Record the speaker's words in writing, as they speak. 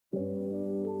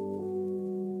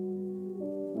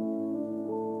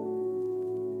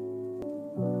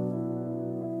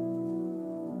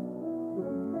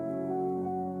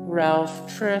Ralph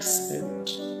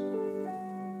Tresvant,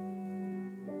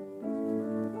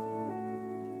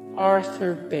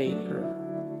 Arthur Baker,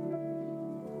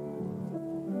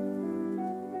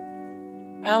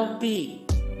 Al B.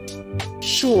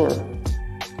 Sure,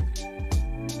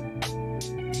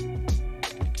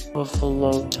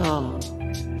 Buffalo Tom,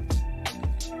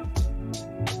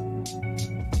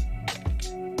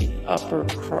 The Upper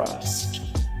Crust,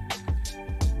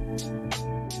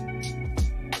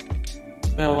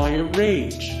 Melia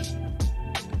Rage,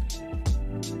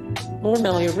 more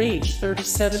Melia Rage,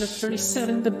 37 of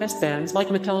 37, the best bands like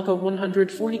Metallica,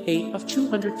 148 of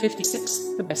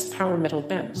 256, the best power metal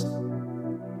bands.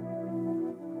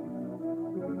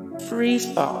 Freeze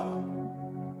Pop,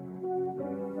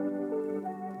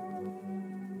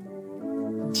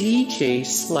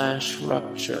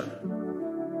 DJ/Rupture,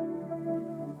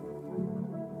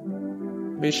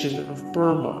 Mission of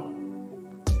Burma,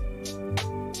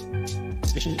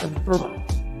 Mission of Burma,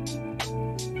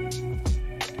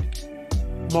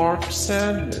 Mark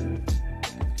Sandman,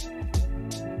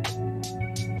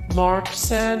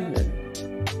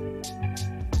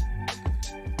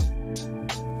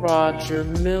 Roger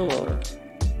Miller,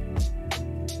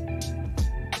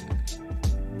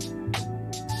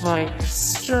 Mike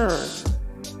Stern,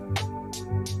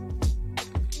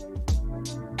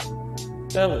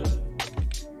 Belly,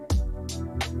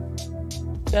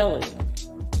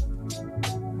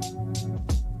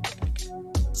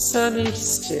 Sonny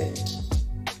Stitt,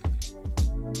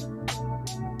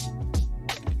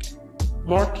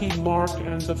 Marky Mark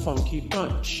and the Funky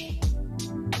Bunch,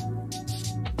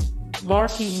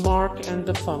 Marky Mark and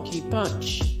the Funky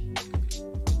Bunch,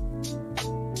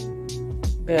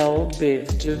 Belle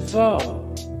Biv DeVoe,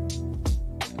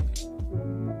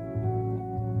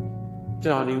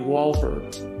 Donnie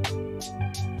Wahlberg.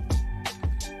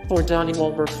 For Donnie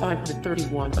Wahlberg,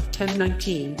 531 of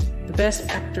 1019, the best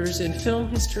actors in film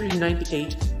history,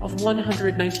 98 of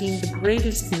 119, the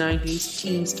greatest 90s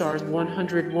teen stars,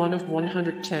 101 of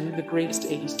 110, the greatest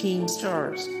 80s teen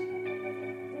stars.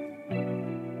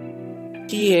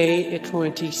 PA at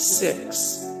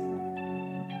 26.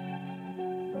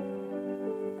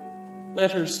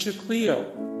 Letters to Cleo.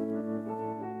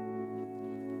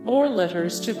 More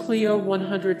letters to Cleo,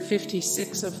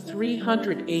 156 of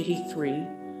 383.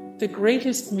 The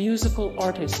greatest musical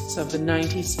artists of the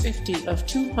 90s, 50 of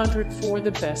 204,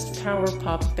 the best power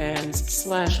pop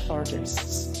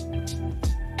bands/artists.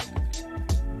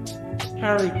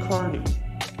 Harry Carney.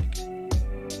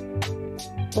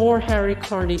 More Harry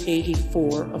Carney,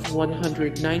 84 of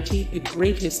 190, the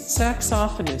greatest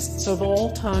saxophonists of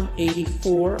all time,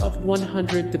 84 of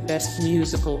 100, the best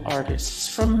musical artists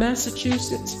from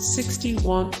Massachusetts,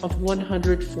 61 of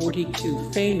 142,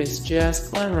 famous jazz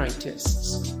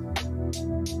clarinetists.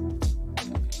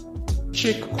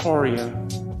 Chick Corea.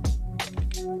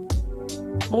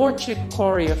 More Chick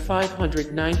Corea,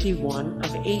 591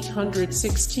 of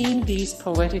 816. These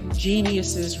poetic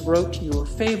geniuses wrote your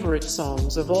favorite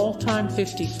songs of all time,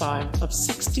 55 of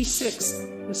 66.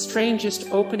 The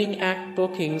strangest opening act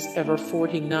bookings ever,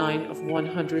 49 of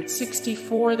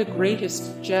 164. The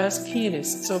greatest jazz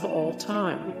pianists of all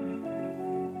time.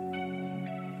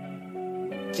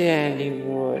 Danny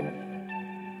Wood.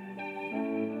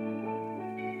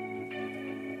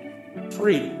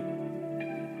 Free.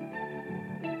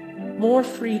 More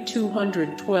free,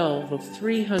 212 of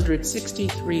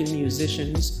 363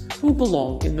 musicians who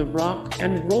belong in the Rock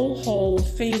and Roll Hall of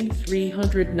Fame,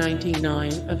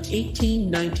 399 of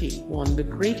 1891, the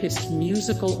greatest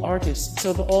musical artists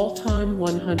of all time,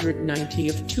 190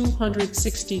 of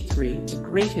 263, the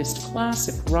greatest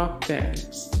classic rock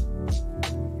bands.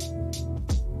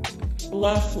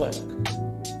 Blatfleck.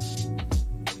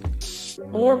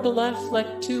 More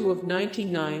Blatfleck, 2 of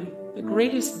 99. The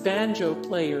greatest banjo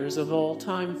players of all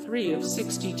time, 3 of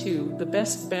 62, the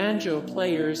best banjo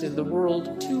players in the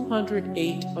world,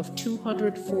 208 of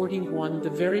 241, the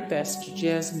very best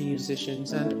jazz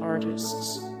musicians and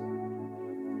artists.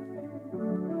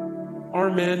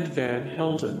 Armand Van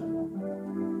Helden.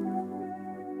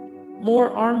 More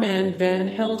Armand Van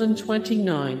Helden,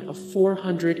 29 of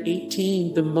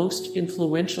 418, the most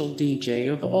influential DJ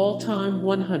of all time,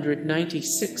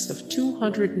 196 of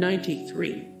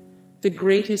 293. The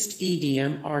greatest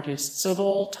EDM artists of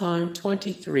all time,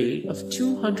 23 of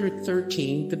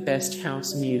 213, the best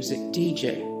house music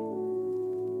DJ.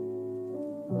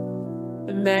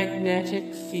 The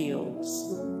Magnetic Fields.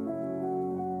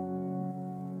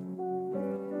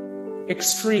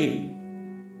 Extreme.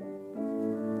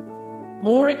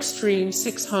 More Extreme,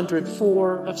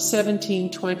 604 of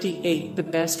 1728, the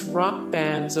best rock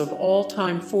bands of all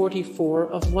time, 44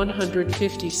 of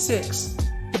 156.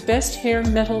 The best hair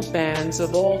metal bands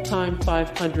of all time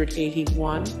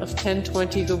 581 of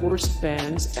 1020 the worst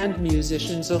bands and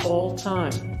musicians of all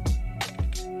time.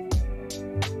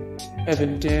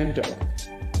 Evan Dando.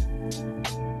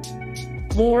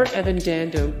 More Evan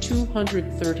Dando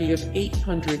 230 of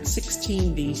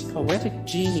 816 These poetic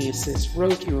geniuses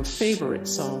wrote your favorite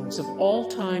songs of all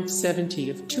time 70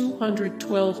 of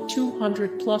 212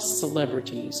 200 plus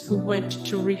celebrities who went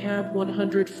to rehab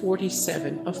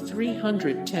 147 of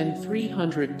 310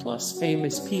 300 plus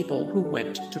famous people who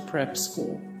went to prep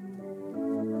school.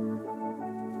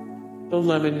 The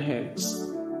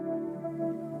Lemonheads.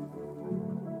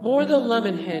 More the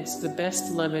Lemonheads, the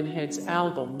best Lemonheads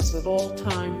albums of all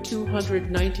time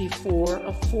 294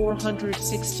 of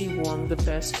 461 the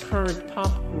best current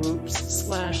pop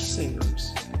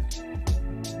groups/singers.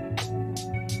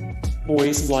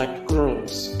 Boys Like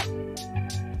Girls.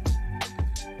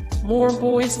 More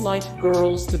Boys Like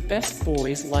Girls, the best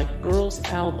Boys Like Girls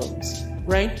albums,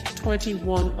 ranked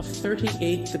 21 of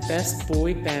 38 the best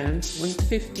boy bands, ranked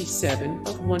 57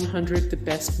 of 100 the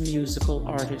best musical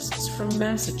artists from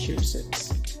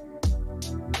Massachusetts.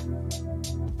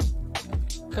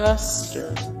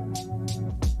 Custer.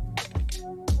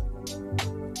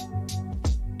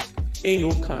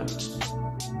 Anal Cunt.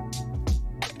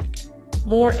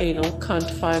 More Anal Cunt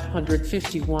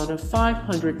 551 of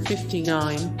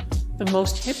 559. The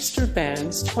most hipster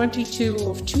bands 22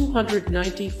 of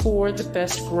 294 the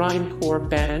best grindcore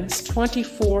bands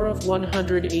 24 of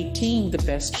 118 the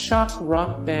best shock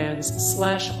rock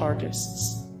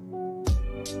bands/artists.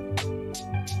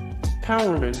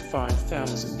 Powerman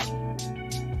 5000.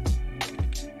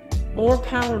 More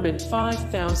Powerman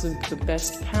 5000 the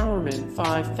best Powerman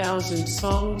 5000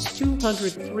 songs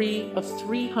 203 of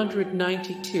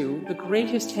 392 the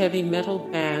greatest heavy metal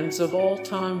bands of all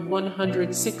time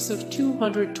 106 of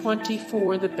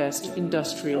 224 the best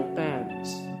industrial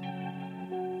bands.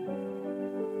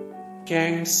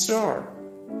 Gang Starr.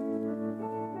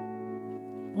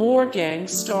 More Gang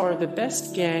Starr, the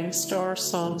best Gang Starr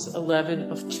songs 11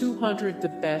 of 200 the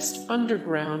best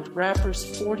underground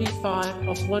rappers 45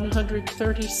 of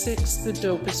 136 the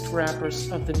dopest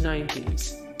rappers of the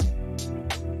 90s.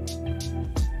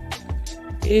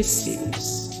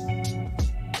 Issues.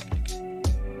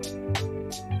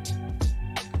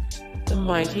 The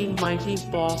Mighty Mighty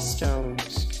Boss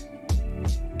Stones.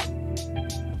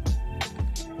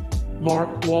 Mark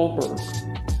Wahlberg.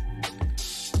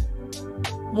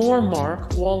 More Mark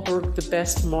Wahlberg, the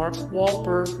best Mark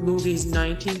Wahlberg movies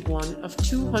 91 of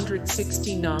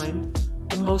 269,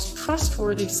 the most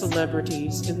trustworthy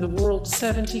celebrities in the world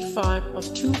 75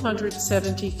 of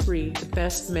 273, the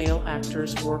best male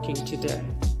actors working today.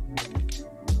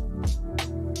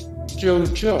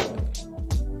 JoJo.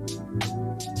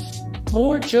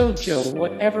 More JoJo,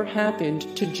 Whatever Happened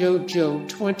to JoJo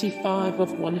 25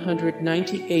 of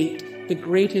 198, the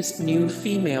greatest new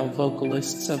female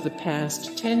vocalists of the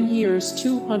past 10 years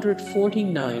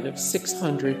 249 of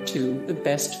 602 the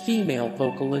best female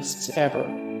vocalists ever.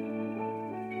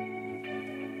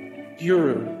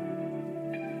 Guru.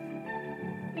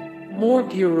 More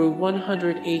Guru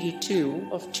 182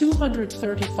 of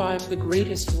 235 the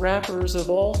greatest rappers of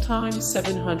all time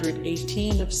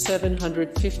 718 of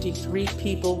 753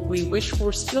 people we wish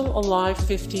were still alive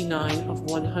 59 of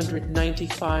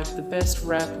 195 the best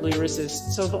rap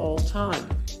lyricists of all time.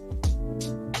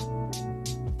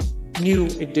 New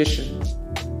Edition.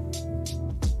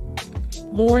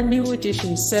 More New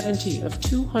Edition 70 of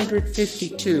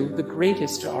 252 the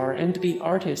greatest R&B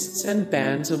artists and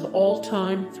bands of all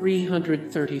time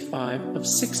 335 of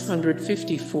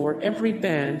 654 every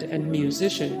band and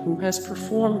musician who has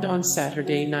performed on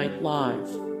Saturday Night Live.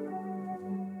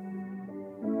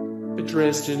 The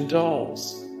Dresden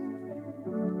Dolls.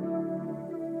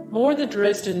 More The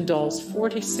Dresden Dolls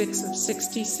 46 of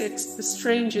 66 the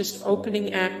strangest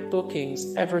opening act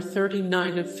bookings ever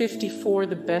 39 of 54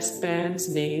 the best bands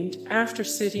named after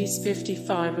cities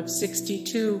 55 of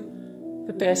 62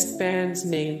 the best bands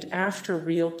named after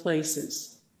real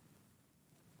places.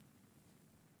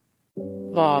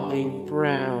 Bobby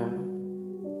Brown.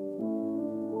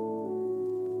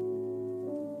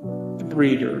 The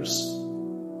Breeders.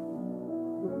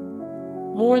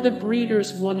 More The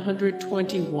Breeders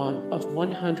 121 of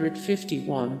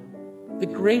 151, the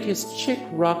greatest chick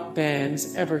rock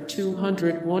bands ever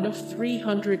 201 of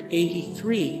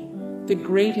 383, the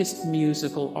greatest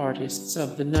musical artists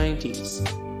of the 90s.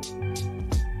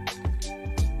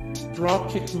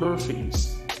 Dropkick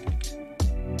Murphys.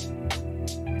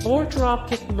 More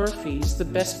Dropkick Murphys, the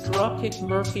best Dropkick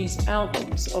Murphys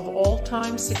albums of all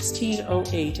time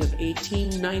 1608 of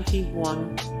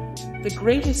 1891, The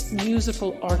greatest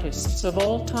musical artists of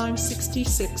all time,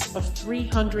 66 of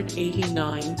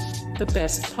 389. The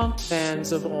best punk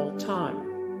bands of all time.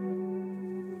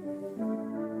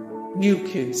 New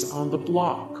Kids on the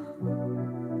Block.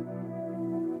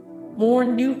 More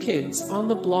New Kids on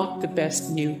the Block. The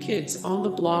best New Kids on the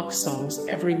Block songs.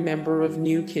 Every member of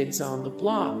New Kids on the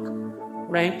Block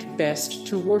ranked best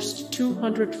to worst,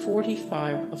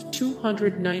 245 of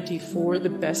 294. The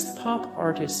best pop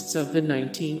artists of the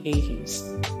 1980s.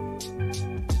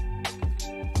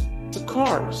 The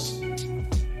Cars.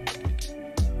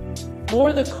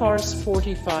 More. The Cars,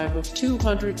 45 of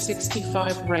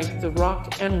 265, ranked the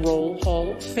Rock and Roll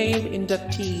Hall of Fame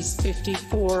inductees,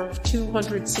 54 of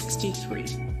 263.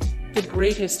 The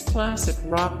greatest classic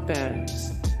rock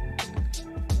bands.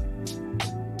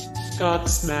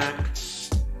 Godsmack.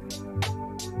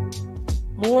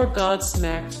 More.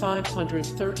 Godsmack,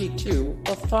 532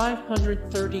 of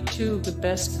 532. The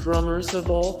best drummers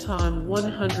of all time,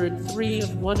 103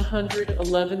 of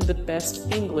 111. The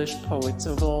best English poets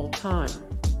of all time.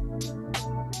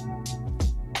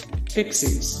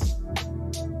 Pixies.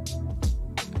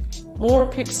 More.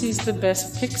 Pixies, the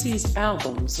best Pixies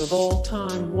albums of all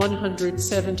time,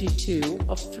 172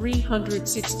 of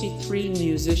 363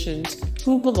 musicians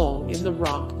who belong in the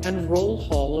Rock and Roll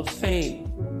Hall of Fame.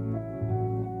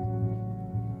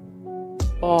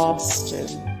 Boston.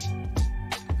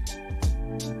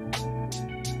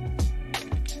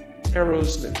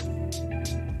 Aerosmith.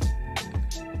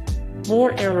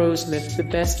 More. Aerosmith, the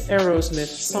best Aerosmith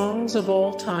songs of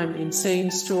all time, insane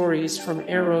stories from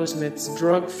Aerosmith's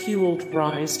drug-fueled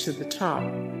rise to the top.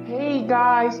 Hey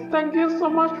guys, thank you so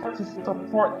much for the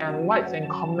support and likes and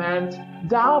comments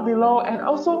down below, and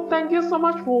also thank you so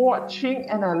much for watching,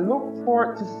 and I look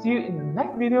forward to see you in the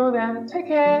next video. Then take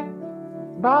care.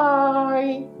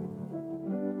 Bye.